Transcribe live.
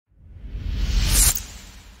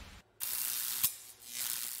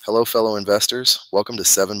Hello, fellow investors. Welcome to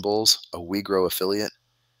Seven Bulls, a WeGrow affiliate.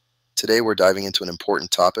 Today we're diving into an important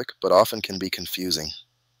topic, but often can be confusing: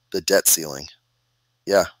 the debt ceiling.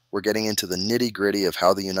 Yeah, we're getting into the nitty-gritty of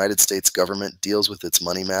how the United States government deals with its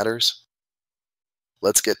money matters.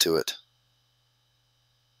 Let's get to it.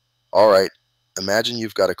 Alright, imagine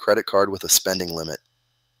you've got a credit card with a spending limit.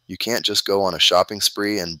 You can't just go on a shopping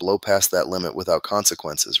spree and blow past that limit without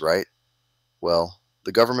consequences, right? Well,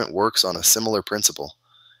 the government works on a similar principle,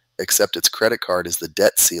 except its credit card is the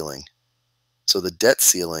debt ceiling. So the debt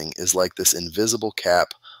ceiling is like this invisible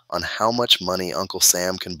cap on how much money Uncle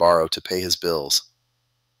Sam can borrow to pay his bills.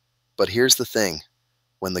 But here's the thing: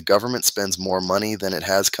 when the government spends more money than it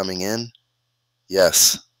has coming in,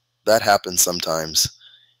 yes, that happens sometimes.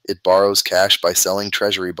 It borrows cash by selling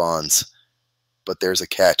treasury bonds. But there's a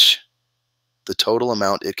catch. The total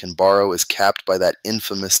amount it can borrow is capped by that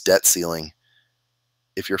infamous debt ceiling.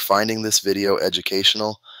 If you're finding this video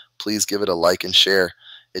educational, please give it a like and share.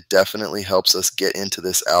 It definitely helps us get into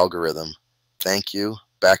this algorithm. Thank you.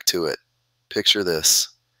 Back to it. Picture this.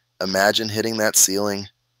 Imagine hitting that ceiling,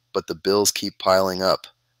 but the bills keep piling up.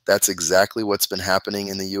 That's exactly what's been happening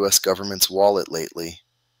in the US government's wallet lately.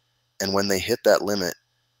 And when they hit that limit,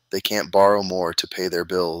 they can't borrow more to pay their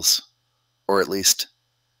bills. Or at least,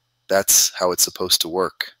 that's how it's supposed to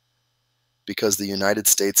work. Because the United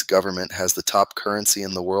States government has the top currency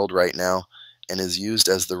in the world right now and is used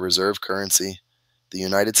as the reserve currency, the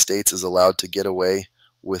United States is allowed to get away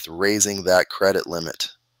with raising that credit limit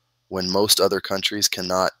when most other countries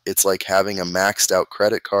cannot. It's like having a maxed out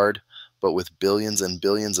credit card, but with billions and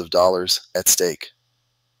billions of dollars at stake.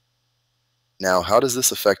 Now, how does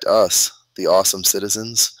this affect us, the awesome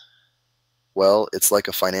citizens? Well, it's like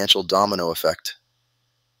a financial domino effect.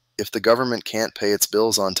 If the government can't pay its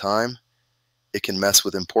bills on time, it can mess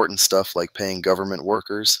with important stuff like paying government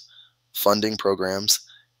workers, funding programs,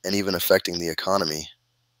 and even affecting the economy.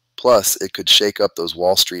 Plus, it could shake up those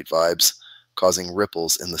Wall Street vibes, causing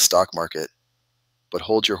ripples in the stock market. But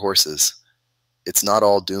hold your horses. It's not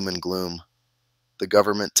all doom and gloom. The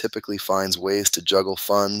government typically finds ways to juggle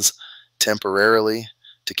funds temporarily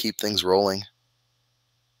to keep things rolling.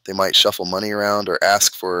 They might shuffle money around or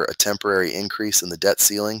ask for a temporary increase in the debt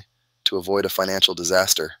ceiling to avoid a financial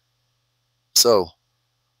disaster. So,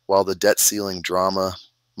 while the debt ceiling drama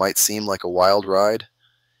might seem like a wild ride,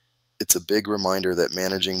 it's a big reminder that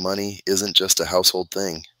managing money isn't just a household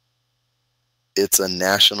thing. It's a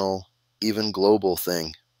national, even global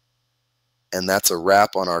thing. And that's a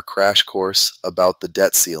wrap on our crash course about the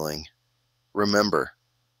debt ceiling. Remember,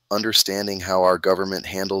 understanding how our government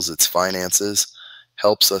handles its finances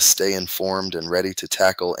helps us stay informed and ready to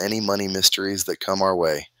tackle any money mysteries that come our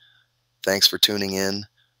way. Thanks for tuning in.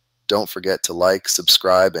 Don't forget to like,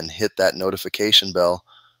 subscribe, and hit that notification bell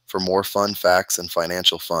for more fun facts and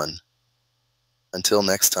financial fun. Until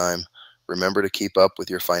next time, remember to keep up with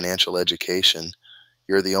your financial education.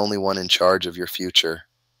 You're the only one in charge of your future.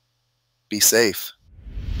 Be safe.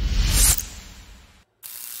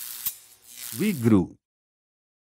 We grew.